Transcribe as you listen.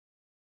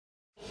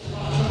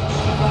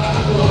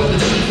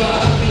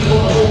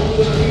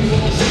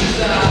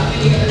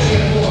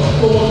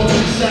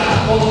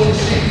always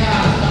shit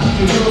high.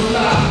 The real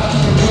fly,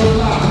 the real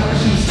fly.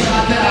 Parachute sky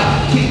down.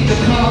 Keep the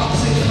car,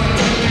 6 feet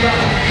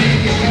ride. Keep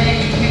your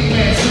gang, keep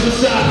man,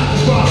 suicide.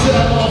 The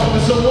Rahzel off,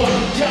 and so what?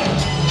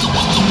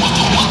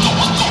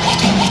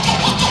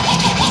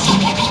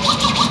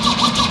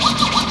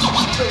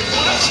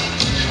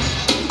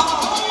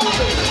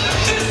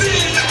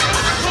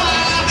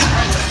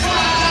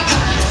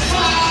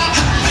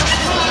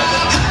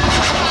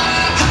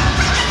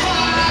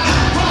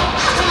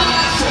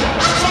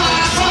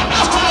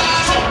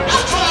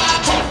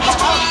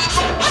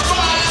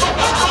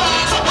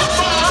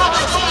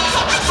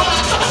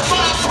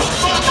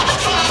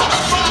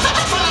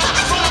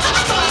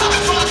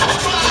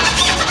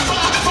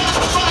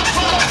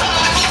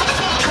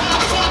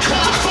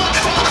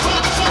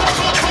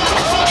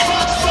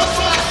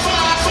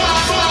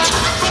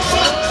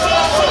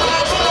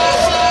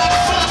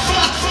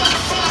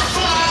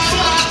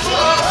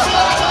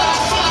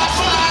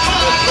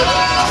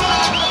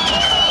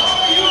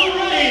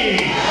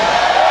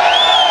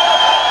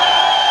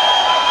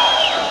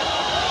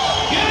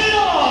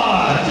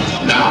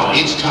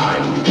 It's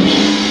time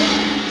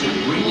to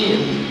bring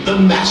in the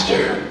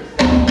master.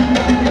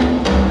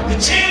 The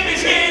champ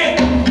is here.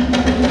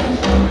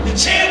 The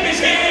champ is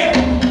here.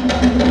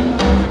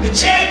 The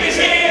champ is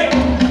here.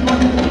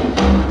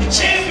 The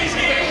champ is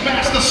here.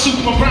 Master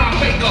Super Brown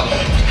Maker.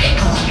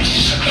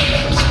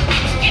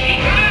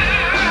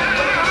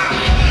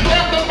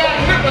 And the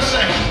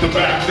magnificent. The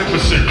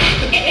magnificent.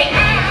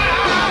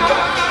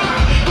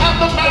 And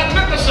the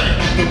magnificent.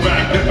 The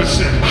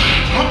magnificent.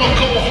 I'ma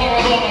go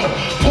hard on them.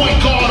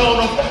 Point guard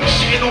on them.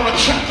 Shit on the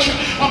track.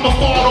 I'ma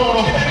fart on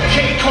them.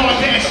 K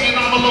Kardashian.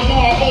 I'm a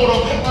Lamar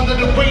Odom. Under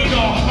the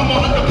radar. I'm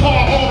on the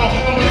par on them.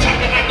 I'm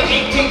attacking at the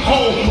 18th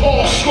hole.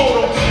 All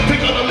scrotum.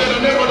 Pick up the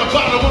little near the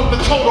bottom of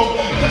the total.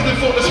 Testing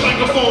for this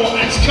microphone.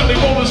 Ask Kelly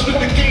Rollers with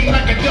the game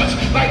like a Dutch.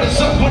 Light us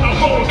up when I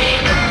roll.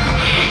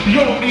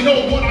 You already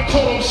know what I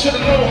told them.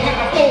 Should've known how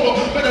I fold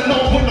them. Better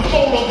know when to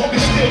fold them. They're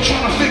still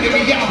trying to figure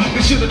me out.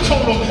 They should've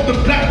told them. The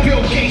Black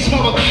Bill Gates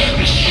mother.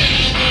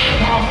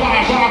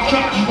 Rock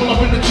drop, all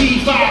up in the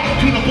G5.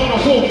 Peanut butter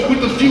roll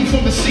with the view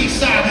from the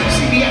seaside.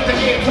 See me at the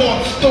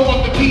airport, throw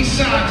up the peace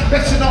sign.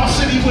 That's in our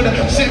city with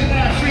a Zen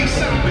free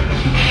sign.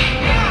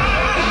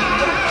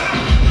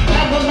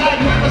 I'm the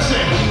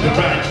magnificent. The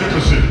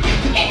magnificent.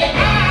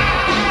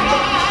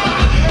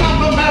 I'm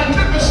the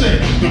magnificent.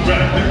 The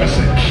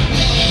magnificent.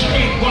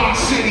 NY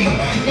City,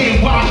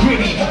 NY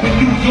gritty. When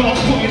New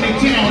York's putting it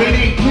down, it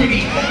ain't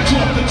pretty.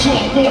 Talk the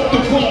talk, walk the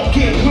walk,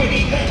 get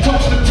witty.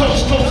 Toast the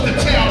toast, toast the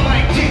town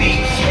like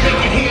Diddy. Make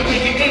it here,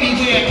 make it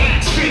anywhere,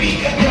 axe fitty.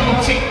 Yellow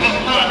tape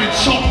outline and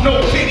chalk, no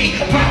pity.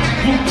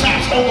 Project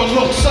rooftops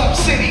overlook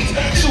sub-cities.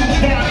 Soon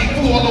Barney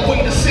flew all the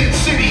way to Sin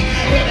City.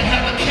 Better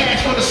have the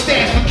cash for the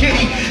stash for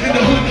Kitty. In the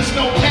hood, there's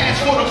no pass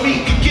for the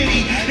meat and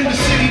giddy. In the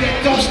city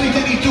that don't sleep,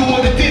 did he do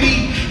what it did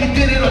he? He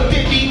did it or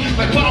did he?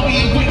 Like Bobby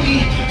and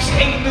Whitney.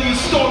 8 million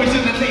stories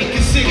in the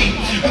naked city.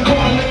 The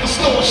corner liquor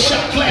store,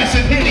 shot glass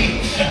and hitty.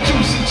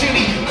 Juice and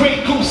Jenny, Grey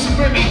Goose and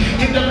Remy.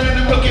 In the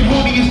land of looking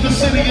honey is the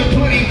city of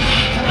plenty.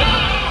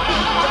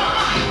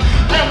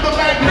 I'm the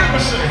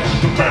magnificent.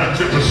 The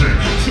magnificent.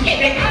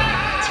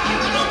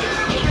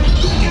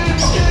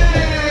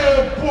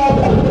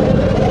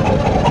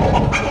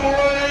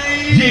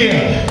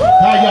 Yeah,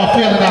 how y'all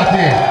feeling out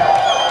there?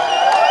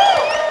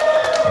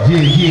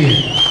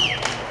 Yeah.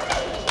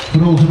 For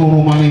those who don't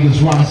know, my name is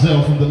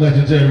Rahzel from the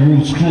legendary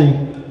Roots crew.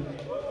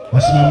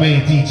 That's my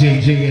man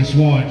DJ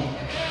JS-1.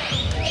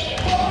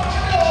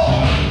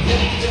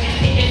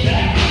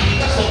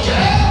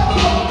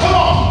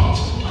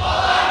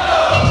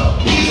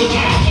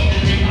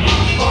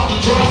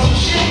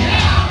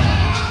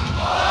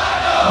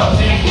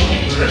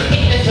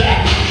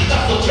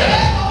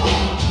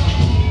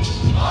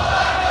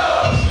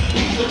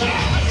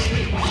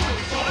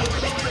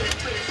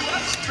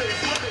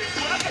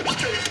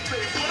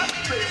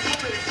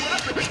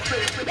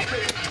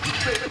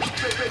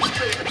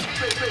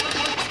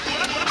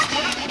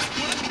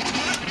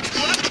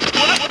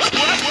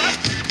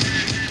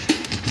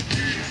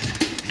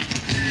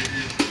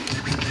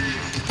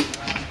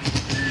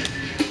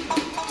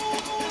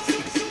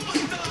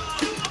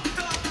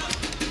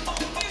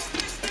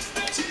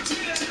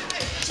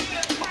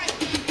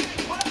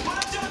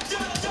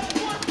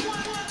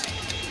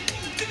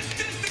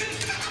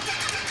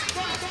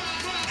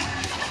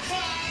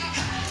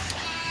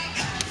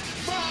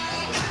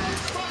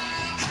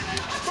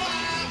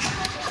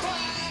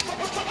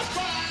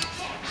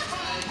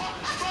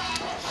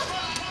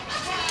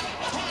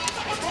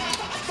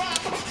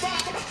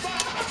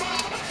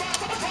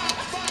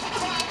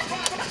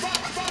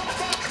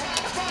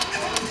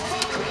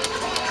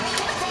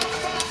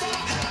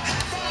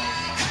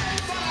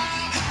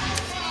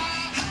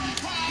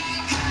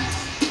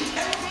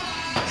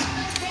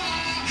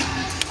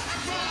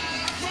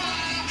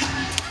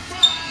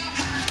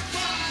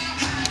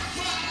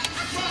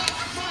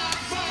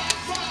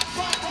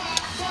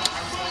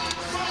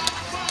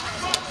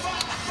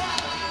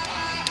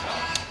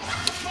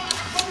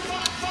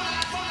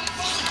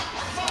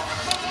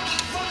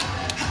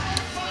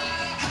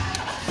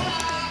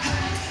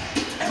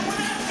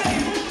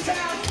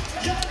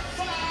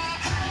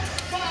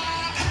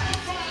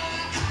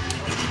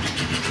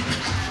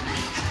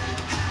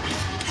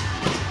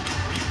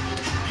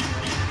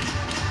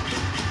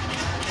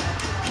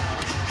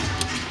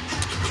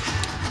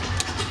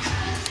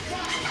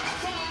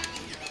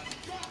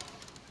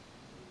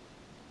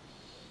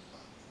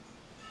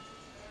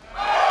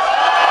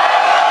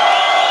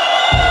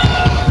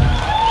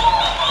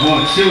 1,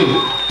 2.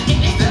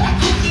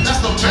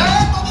 That's the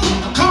bad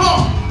motherfucker. Come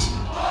on.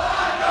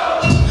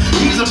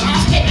 He's about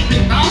to hit me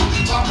now.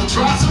 About to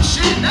try some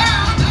shit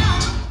now.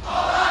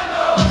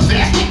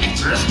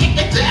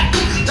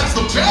 That's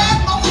the bad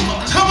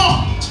motherfucker. Come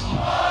on.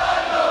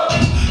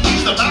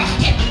 He's about to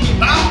hit me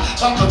now.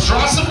 About to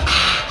try some.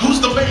 Who's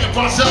the man?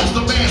 Rahzel's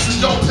the man, so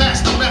don't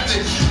pass the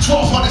method.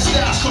 1200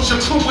 styles, coach your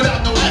crew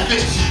without no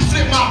effort.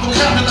 Flip my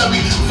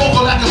vocabulary,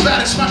 vocal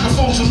acrobatics,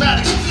 microphone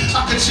dramatics.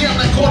 I can jam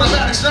like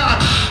automatics, 9,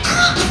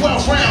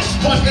 12 rounds,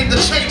 one in the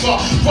chamber.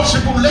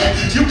 Russian roulette,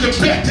 you can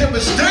bet there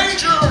is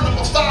danger.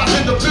 Number 5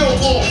 in the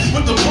billboard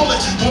with the bullet.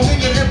 1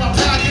 million in my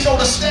pound, you know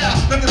the style.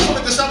 Let me pull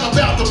it, cause I'm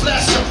about to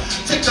blast ya.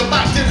 Take the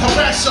mic, then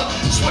harass ya.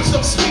 Switch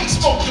up speed,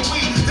 smoke the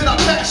weed, then I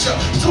pass ya.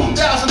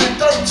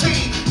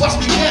 2013, watch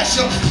me gas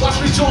ya.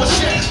 Watch me join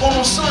shit. On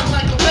them son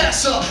like a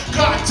master,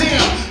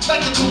 goddamn,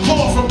 like a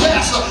couture from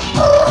Massa.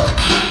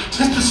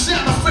 It's the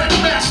sound effect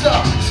master.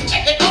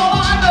 And all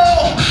I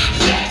know,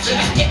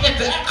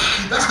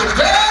 that's the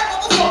bad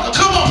motherfucker.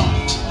 Come on.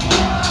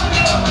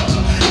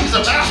 He's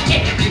about to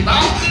hit me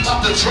mouth,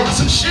 about to try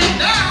some shit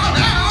now.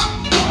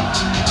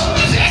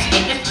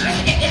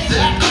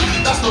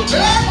 That's the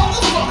bad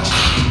motherfucker.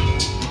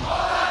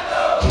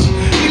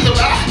 He's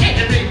about to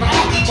hit me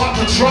mouth, about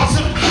to try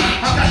some.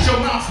 I got your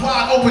mouth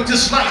wide open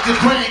just like the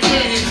Grand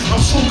Canyon. I'm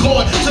so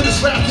good to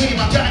this rap game,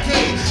 I got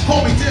game.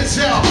 Call me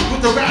Denzel with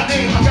the rap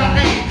name, I got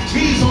aim.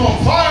 He's on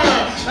fire,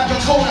 like a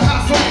cold and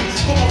hot flame.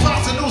 Put my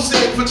pops and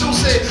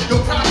produce it, your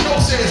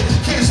prognosis.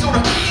 Kids do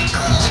the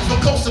from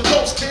coast to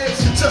coast,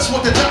 kids. Just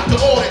what the doctor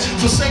ordered,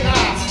 so say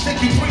I take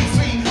you 3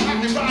 feet,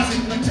 I can rise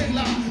it like take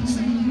life.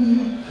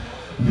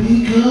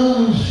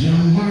 Because you're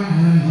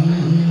mine.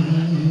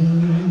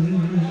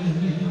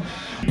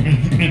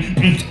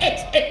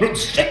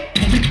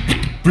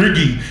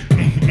 Briggy.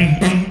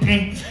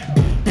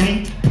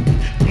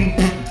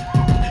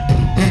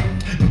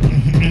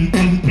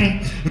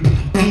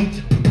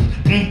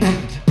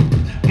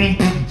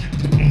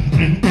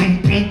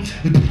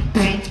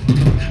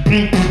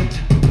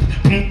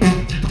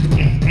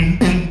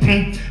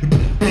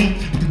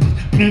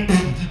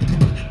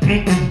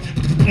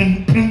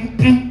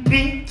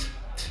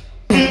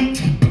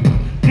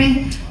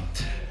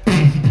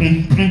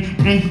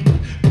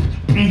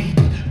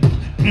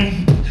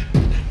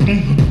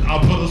 I'll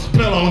put a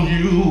spell on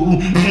you.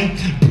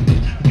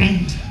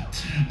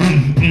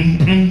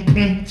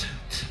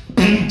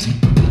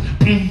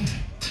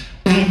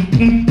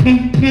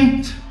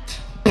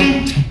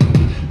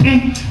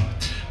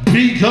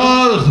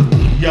 Because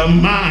you're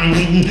mine.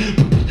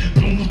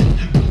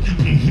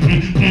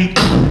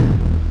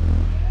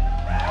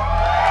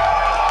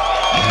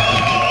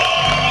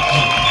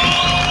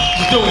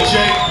 Let's do it,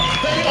 Jake.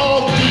 They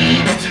all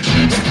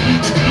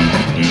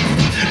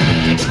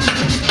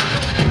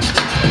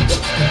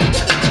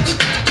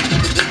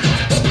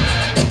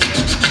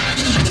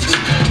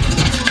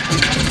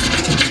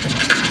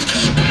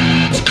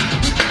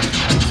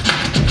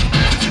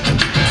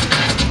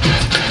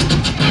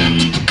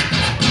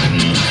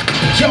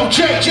Yo,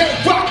 JJ,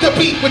 rock the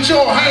beat with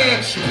your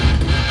hands.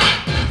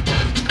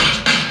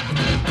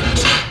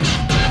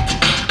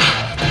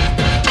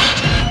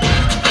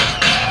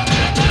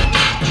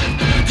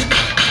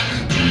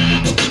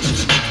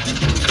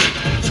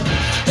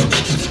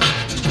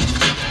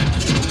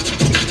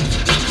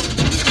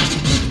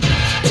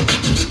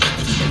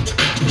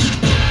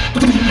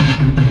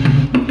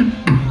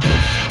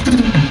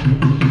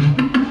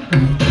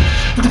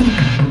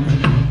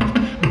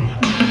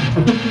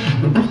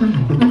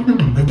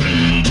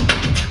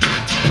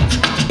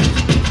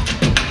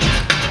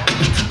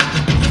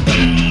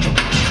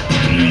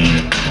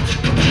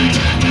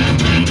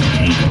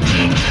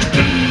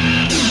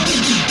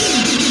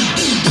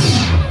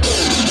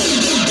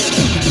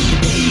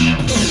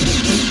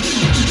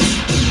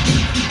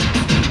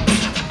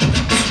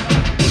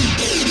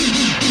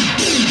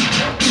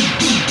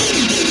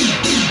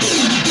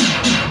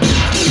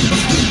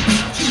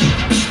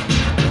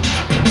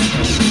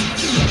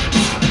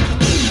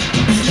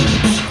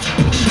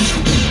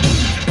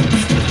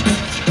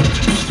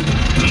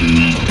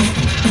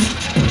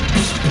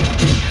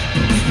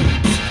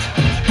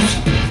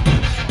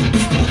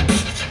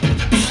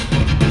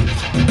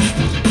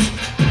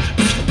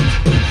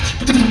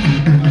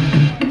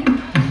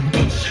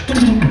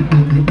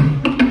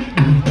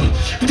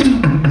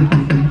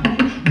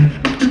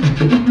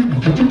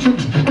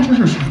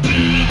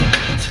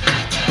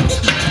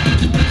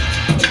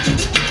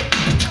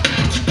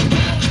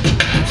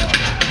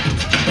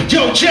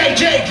 Yo,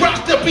 JJ,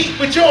 rock the beat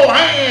with your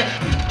hand.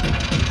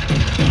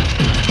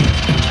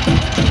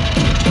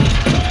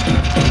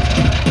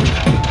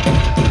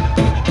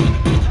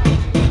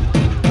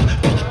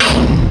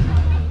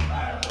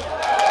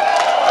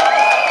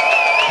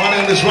 My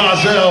name is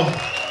Rahzel.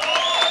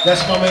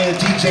 That's my man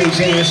DJ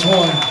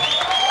JS-1.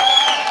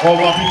 All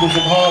my people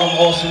from Haarlem,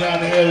 all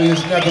surrounding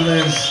areas,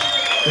 Netherlands,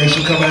 they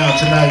should come out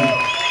tonight.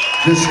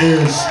 This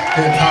is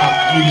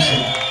hip-hop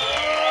music.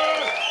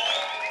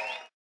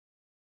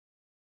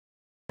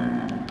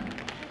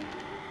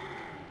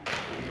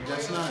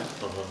 That's not.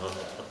 Inhale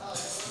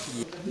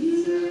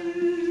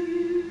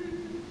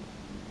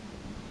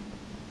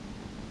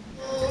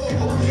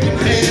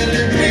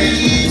and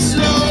breathe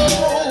slow.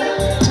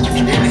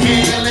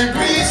 Inhale and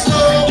breathe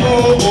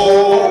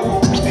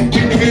slow.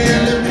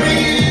 Inhale and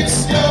breathe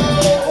slow.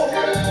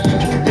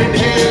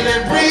 Inhale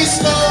and breathe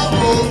slow.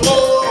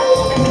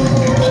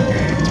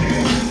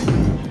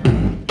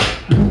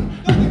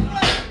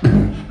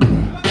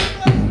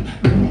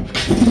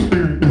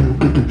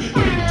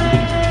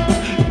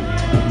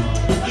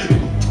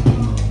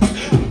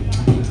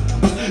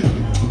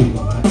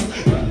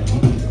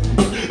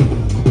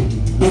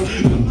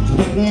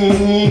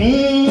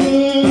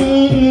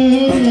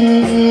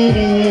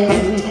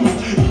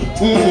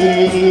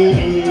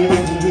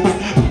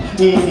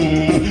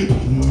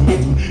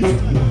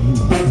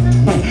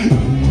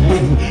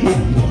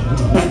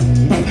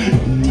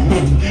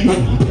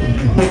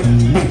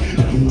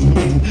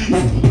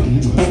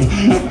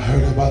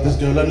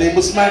 Her name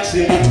was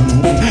Maxie. I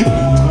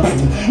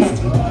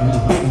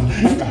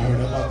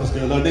heard about this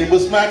girl, her name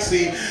was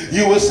Maxie.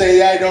 You would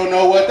say I don't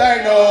know what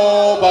I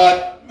know,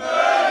 but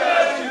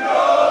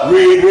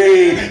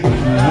read.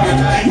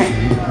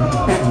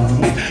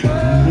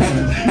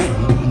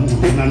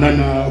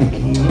 No.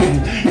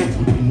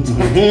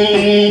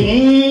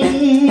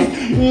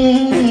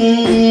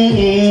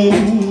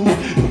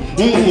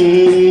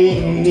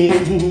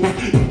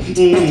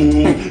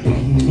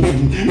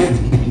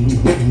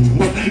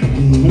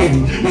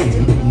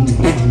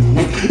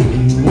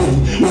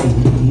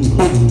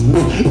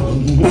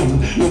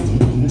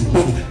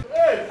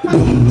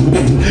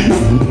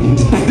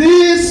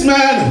 This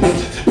man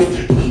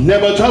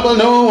never trouble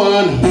no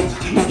one.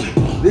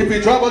 If he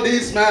trouble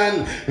this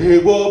man, he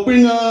will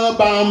bring a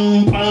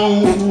bam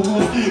bam.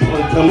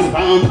 Bam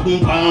bam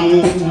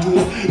bam.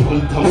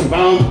 Bam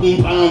bam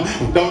bam.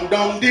 Dum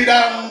dum di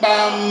dum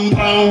bam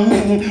bam.